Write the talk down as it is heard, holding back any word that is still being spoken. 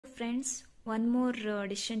friends, one more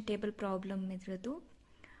decision table problem ಇದ್ರದ್ದು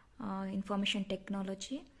information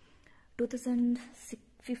technology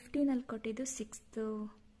 2015 ಅಲ್ಲಿ ಕೊಟ್ಟಿದ್ದು 6th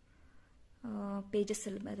pages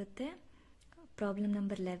ಅಲ್ಲಿ ಬರುತ್ತೆ. Problem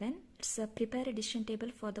number 11. It's a prepare a decision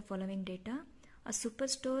table for the following data. A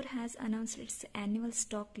superstore has announced its annual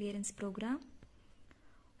stock clearance program.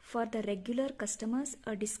 For the regular customers,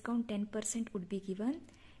 a discount 10% would be given.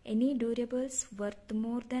 Any durables worth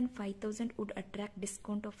more than 5,000 would attract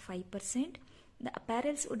discount of 5%. The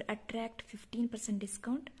apparels would attract 15%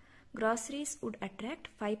 discount. Groceries would attract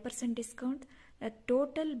 5% discount. The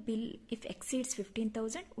total bill, if exceeds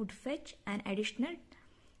 15,000, would fetch an additional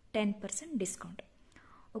 10% discount.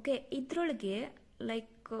 Okay, ಇದ್ರೊಳಗೆ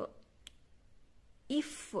like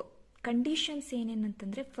if conditions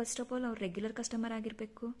ಏನೇನಂತಂದರೆ first of all ಅವ್ರು regular customer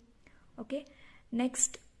ಆಗಿರಬೇಕು. Okay,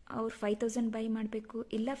 next ಅವ್ರು 5,000 by ಮಾಡಬೇಕು,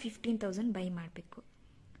 ಇಲ್ಲ 15,000 by ಮಾಡಬೇಕು.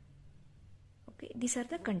 Okay, these are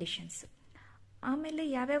the conditions. ಆಮೇಲೆ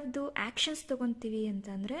ಯಾವ್ಯಾವ್ದು actions ತೊಗೊತೀವಿ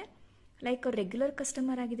ಅಂತಂದರೆ ಲೈಕ್ ಅವ್ರು ರೆಗ್ಯುಲರ್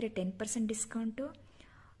ಕಸ್ಟಮರ್ ಆಗಿದ್ರೆ 10% ಡಿಸ್ಕೌಂಟು,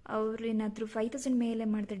 ಅವ್ರು ಏನಾದರೂ 5,000 ಮೇಲೆ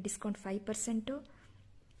ಮಾಡಿದ್ರೆ ಡಿಸ್ಕೌಂಟ್ 5%,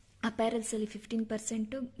 ಅಪ್ಯಾರಲ್ಸಲ್ಲಿ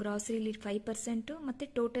 15%, ಗ್ರಾಸರಿಲಿ 5%, ಮತ್ತು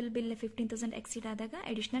ಟೋಟಲ್ ಬಿಲ್ 15,000 ಎಕ್ಸಿಡ್ ಆದಾಗ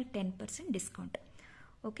ಅಡಿಷ್ನಲ್ 10% ಡಿಸ್ಕೌಂಟ್.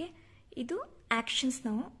 ಓಕೆ, ಇದು ಆ್ಯಕ್ಷನ್ಸ್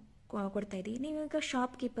ನಾವು ಕೊಡ್ತಾ ಇದ್ದೀವಿ. ನೀವೀಗ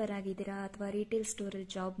ಶಾಪ್ ಕೀಪರ್ ಆಗಿದ್ದೀರಾ ಅಥವಾ ರಿಟೇಲ್ ಸ್ಟೋರಲ್ಲಿ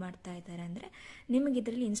ಜಾಬ್ ಮಾಡ್ತಾ ಇದ್ದಾರೆ ಅಂದರೆ ನಿಮಗೆ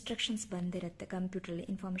ಇದರಲ್ಲಿ ಇನ್ಸ್ಟ್ರಕ್ಷನ್ಸ್ ಬಂದಿರುತ್ತೆ. ಕಂಪ್ಯೂಟ್ರಲ್ಲಿ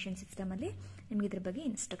ಇನ್ಫಾರ್ಮೇಷನ್ ಸಿಸ್ಟಮಲ್ಲಿ ನಿಮಗೆ ಇದ್ರ ಬಗ್ಗೆ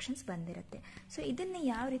ಇನ್ಸ್ಟ್ರಕ್ಷನ್ಸ್ ಬಂದಿರುತ್ತೆ. ಸೊ ಇದನ್ನು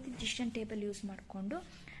ಯಾವ ರೀತಿ ಡಿಸಿಷನ್ ಟೇಬಲ್ ಯೂಸ್ ಮಾಡಿಕೊಂಡು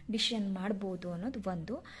ಡಿಸಿಷನ್ ಮಾಡ್ಬೋದು ಅನ್ನೋದು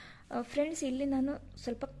ಒಂದು. ಫ್ರೆಂಡ್ಸ್, ಇಲ್ಲಿ ನಾನು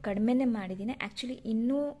ಸ್ವಲ್ಪ ಕಡಿಮೆನೇ ಮಾಡಿದ್ದೀನಿ. ಆ್ಯಕ್ಚುಲಿ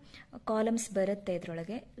ಇನ್ನೂ ಕಾಲಮ್ಸ್ ಬರುತ್ತೆ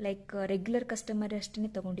ಇದರೊಳಗೆ. ಲೈಕ್ ರೆಗ್ಯುಲರ್ ಕಸ್ಟಮರ್ ಅಷ್ಟೇ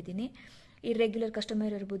ತೊಗೊಂಡಿದ್ದೀನಿ. ಇರ್ರೆಗ್ಯುಲರ್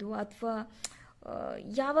ಕಸ್ಟಮರ್ ಇರ್ಬೋದು, ಅಥವಾ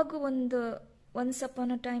ಯಾವಾಗ ಒನ್ಸ್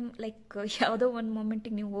ಅಪಾನ್ ಅ ಟೈಮ್ ಲೈಕ್ ಯಾವುದೋ ಒಂದು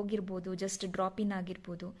ಮೊಮೆಂಟಿಗೆ ನೀವು ಹೋಗಿರ್ಬೋದು, ಜಸ್ಟ್ ಡ್ರಾಪ್ ಇನ್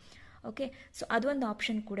ಆಗಿರ್ಬೋದು. ಓಕೆ, ಸೊ ಅದೊಂದು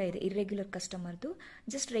ಆಪ್ಷನ್ ಕೂಡ ಇದೆ ಇರ್ರೆಗ್ಯುಲರ್ ಕಸ್ಟಮರ್ದು.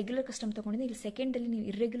 ಜಸ್ಟ್ ರೆಗ್ಯುಲರ್ ಕಸ್ಟಮರ್ ತೊಗೊಂಡಿದ್ದೀನಿ. ಇಲ್ಲಿ ಸೆಕೆಂಡಲ್ಲಿ ನೀವು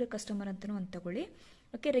ಇರ್ರೆಗ್ಯುಲರ್ ಕಸ್ಟಮರ್ ಅಂತಲೂ ಒಂದು ತಗೊಳ್ಳಿ.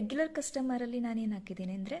 ಓಕೆ, ರೆಗ್ಯುಲರ್ ಕಸ್ಟಮರಲ್ಲಿ ನಾನೇನು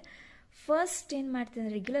ಹಾಕಿದ್ದೀನಿ ಅಂದರೆ ಫಸ್ಟ್ ಏನು ಮಾಡ್ತೀನಿ,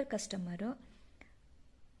 ರೆಗ್ಯುಲರ್ ಕಸ್ಟಮರು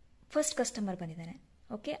ಫಸ್ಟ್ ಕಸ್ಟಮರ್ ಬಂದಿದ್ದಾನೆ.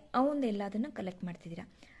 ಓಕೆ, ಅವನು ಎಲ್ಲದನ್ನು ಕಲೆಕ್ಟ್ ಮಾಡ್ತಿದ್ದೀರಾ.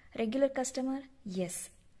 Regular customer S.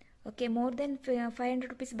 Okay, more than 500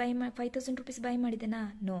 rupees by 5,000 rupees by ಮಾಡಿದ್ದೇನಾ?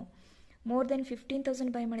 No. More than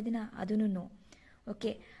 15,000 by ಮಾಡಿದ್ದೀನಾ? ಅದೂ ನೋ.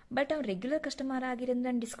 ಓಕೆ, ಬಟ್ ಅವ್ನು ರೆಗ್ಯುಲರ್ ಕಸ್ಟಮರ್ ಆಗಿರೋದ್ರಿಂದ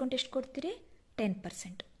ನಾನು ಡಿಸ್ಕೌಂಟ್ ಎಷ್ಟು ಕೊಡ್ತೀರಿ?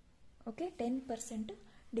 10%. ಓಕೆ, 10%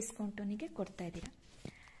 ಡಿಸ್ಕೌಂಟ್ ಅವನಿಗೆ ಕೊಡ್ತಾ ಇದ್ದೀರಾ.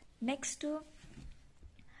 ನೆಕ್ಸ್ಟು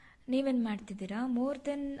ನೀವೇನು ಮಾಡ್ತಿದ್ದೀರಾ, ಮೋರ್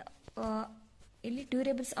ದೆನ್ ಇಲ್ಲಿ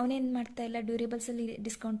ಡ್ಯೂರೇಬಲ್ಸ್ ಅವನೇನು ಮಾಡ್ತಾ ಇಲ್ಲ, ಡ್ಯೂರೇಬಲ್ಸಲ್ಲಿ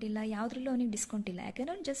ಡಿಸ್ಕೌಂಟ್ ಇಲ್ಲ, ಯಾವುದ್ರಲ್ಲೂ ಅವನಿಗೆ ಡಿಸ್ಕೌಂಟ್ ಇಲ್ಲ.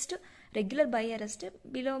 ಯಾಕೆಂದ್ರೆ ಅವ್ನು ಜಸ್ಟ್ ರೆಗ್ಯುಲರ್ ಬೈಯರ್ ಅಷ್ಟೇ.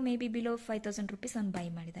 ಮೇ ಬಿ ಬಿಲೋ 5,000 ರೂಪೀಸ್ ಅವ್ನು ಬೈ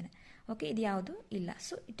ಮಾಡಿದ್ದಾನೆ. ಓಕೆ, ಇದು ಯಾವುದು ಇಲ್ಲ.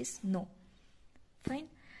 So it is no. Fine.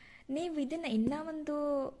 ನೀವು ಇದನ್ನು ಇನ್ನೂ ಒಂದು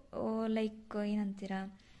ಲೈಕ್ ಏನಂತೀರಾ,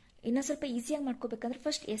 ಇನ್ನೂ ಸ್ವಲ್ಪ ಈಸಿಯಾಗಿ ಮಾಡ್ಕೋಬೇಕಂದ್ರೆ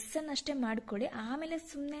ಫಸ್ಟ್ ಎಸ್ ಅನ್ನು ಅಷ್ಟೇ ಮಾಡ್ಕೊಳ್ಳಿ, ಆಮೇಲೆ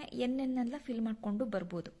ಸುಮ್ಮನೆ ಎನ್ನೆಲ್ಲ ಫಿಲ್ ಮಾಡಿಕೊಂಡು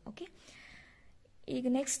ಬರ್ಬೋದು. ಓಕೆ, ಈಗ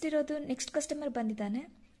ನೆಕ್ಸ್ಟ್ ಇರೋದು ನೆಕ್ಸ್ಟ್ ಕಸ್ಟಮರ್ ಬಂದಿದ್ದಾನೆ.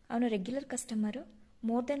 ಅವನು regular customer,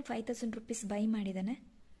 more than 5,000 rupees by ಮಾಡಿದ್ದಾನೆ.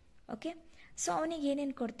 ಓಕೆ, ಸೊ ಅವನಿಗೆ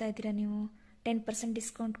ಏನೇನು ಕೊಡ್ತಾ ಇದ್ದೀರಾ ನೀವು? 10%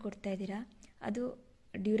 ಡಿಸ್ಕೌಂಟ್ ಕೊಡ್ತಾ ಇದ್ದೀರಾ. ಅದು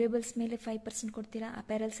ಡ್ಯೂರೇಬಲ್ಸ್ ಮೇಲೆ 5% ಕೊಡ್ತೀರಾ,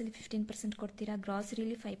 ಅಪ್ಯಾರಲ್ಸಲ್ಲಿ 15% ಕೊಡ್ತೀರಾ,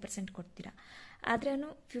 ಗ್ರಾಸರಿಲಿ 5% ಕೊಡ್ತೀರಾ. ಆದರೆ ಅವನು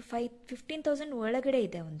 15,000 ಒಳಗಡೆ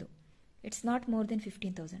ಇದೆ ಒಂದು. It's not more than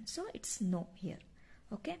 15,000. So it's no here.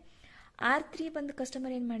 Okay, R3 ಬಂದು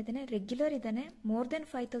ಕಸ್ಟಮರ್ ಏನು ಮಾಡಿದ್ದಾನೆ, ರೆಗ್ಯುಲರ್ ಇದ್ದಾನೆ, ಮೋರ್ ದೆನ್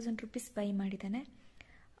 5,000 ರೂಪೀಸ್ ಬೈ ಮಾಡಿದ್ದಾನೆ.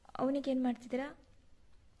 ಅವನಿಗೆ ಏನು ಮಾಡ್ತಿದ್ದೀರಾ,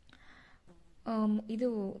 ಇದು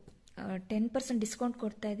 10% ಡಿಸ್ಕೌಂಟ್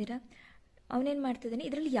ಕೊಡ್ತಾ ಇದ್ದೀರಾ. ಅವನೇನು ಮಾಡ್ತಿದ್ದಾನೆ,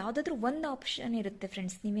 ಇದರಲ್ಲಿ ಯಾವುದಾದ್ರೂ ಒಂದು ಆಪ್ಷನ್ ಇರುತ್ತೆ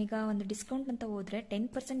ಫ್ರೆಂಡ್ಸ್. ನೀವೀಗ ಒಂದು ಡಿಸ್ಕೌಂಟ್ ಅಂತ ಹೋದರೆ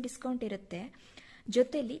 10% ಡಿಸ್ಕೌಂಟ್ ಇರುತ್ತೆ,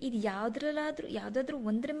 ಜೊತೆಯಲ್ಲಿ ಇದು ಯಾವುದಾದ್ರೂ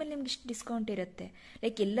ಒಂದರ ಮೇಲೆ ನಿಮ್ಗೆ ಇಷ್ಟು ಡಿಸ್ಕೌಂಟ್ ಇರುತ್ತೆ.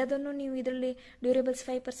 ಲೈಕ್ ಎಲ್ಲದನ್ನು ನೀವು ಇದರಲ್ಲಿ ಡ್ಯೂರೇಬಲ್ಸ್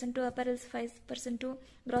 5%, ಅಪ್ಯಾರಲ್ಸ್ 5%,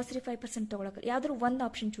 ಗ್ರಾಸರಿ 5% ತೊಗೊಳಕ್ಕೆ ಯಾವುದಾದ್ರೂ ಒಂದು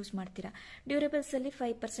ಆಪ್ಷನ್ ಚೂಸ್ ಮಾಡ್ತೀರಾ. ಡ್ಯೂರೇಬಲ್ಸಲ್ಲಿ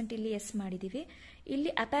 5% ಇಲ್ಲಿ ಎಸ್ ಮಾಡಿದ್ದೀವಿ,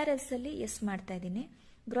 ಇಲ್ಲಿ ಅಪ್ಯಾರಲ್ಸಲ್ಲಿ ಎಸ್ ಮಾಡ್ತಾ ಇದ್ದೀನಿ.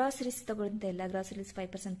 ಗ್ರಾಸರೀಸ್ ತೊಗೊಳ್ತಾ ಇಲ್ಲ, ಗ್ರಾಸರೀಸ್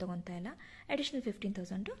 5% ತೊಗೊತಾ ಇಲ್ಲ, ಅಡಿಷ್ನಲ್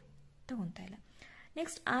 15,000 ತೊಗೊತಾ ಇಲ್ಲ.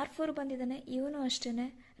 ನೆಕ್ಸ್ಟ್ R4 ಬಂದಿದ್ದಾನೆ. ಇವನು ಅಷ್ಟೇ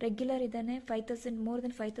ರೆಗ್ಯುಲರ್ ಇದ್ದಾನೆ, 5,000 ಮೋರ್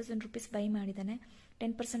ದೆನ್ 5,000 ರೂಪೀಸ್ ಬೈ ಮಾಡಿದ್ದಾನೆ,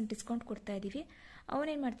 10% ಡಿಸ್ಕೌಂಟ್ ಕೊಡ್ತಾ ಇದ್ದೀವಿ.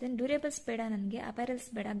 ಅವನೇನು ಮಾಡ್ತಾನೆ, ಡ್ಯೂರೇಬಲ್ಸ್ ಬೇಡ ನನಗೆ, ಅಪ್ಯಾರಲ್ಸ್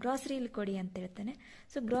ಬೇಡ, ಗ್ರಾಸರಿಯಲ್ಲಿ ಕೊಡಿ ಅಂತ ಹೇಳ್ತಾನೆ.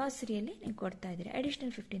 ಸೊ ಗ್ರಾಸರಿಯಲ್ಲಿ ನೀವು ಕೊಡ್ತಾ ಇದ್ದೀರಿ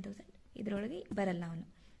ಅಡಿಷ್ನಲ್ 15,000. ಇದರೊಳಗೆ ಬರಲ್ಲ ಅವನು.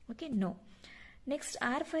 Okay, no. Next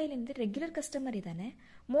R5 regular customer ಇದ್ದಾನೆ,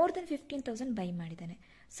 ಮೋರ್ ದೆನ್ 15,000 ಬೈ ಮಾಡಿದ್ದಾನೆ.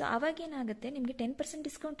 ಸೊ ಅವಾಗೇನಾಗುತ್ತೆ, ನಿಮಗೆ 10%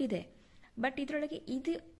 ಡಿಸ್ಕೌಂಟ್ ಇದೆ, ಬಟ್ ಇದರೊಳಗೆ ಇದು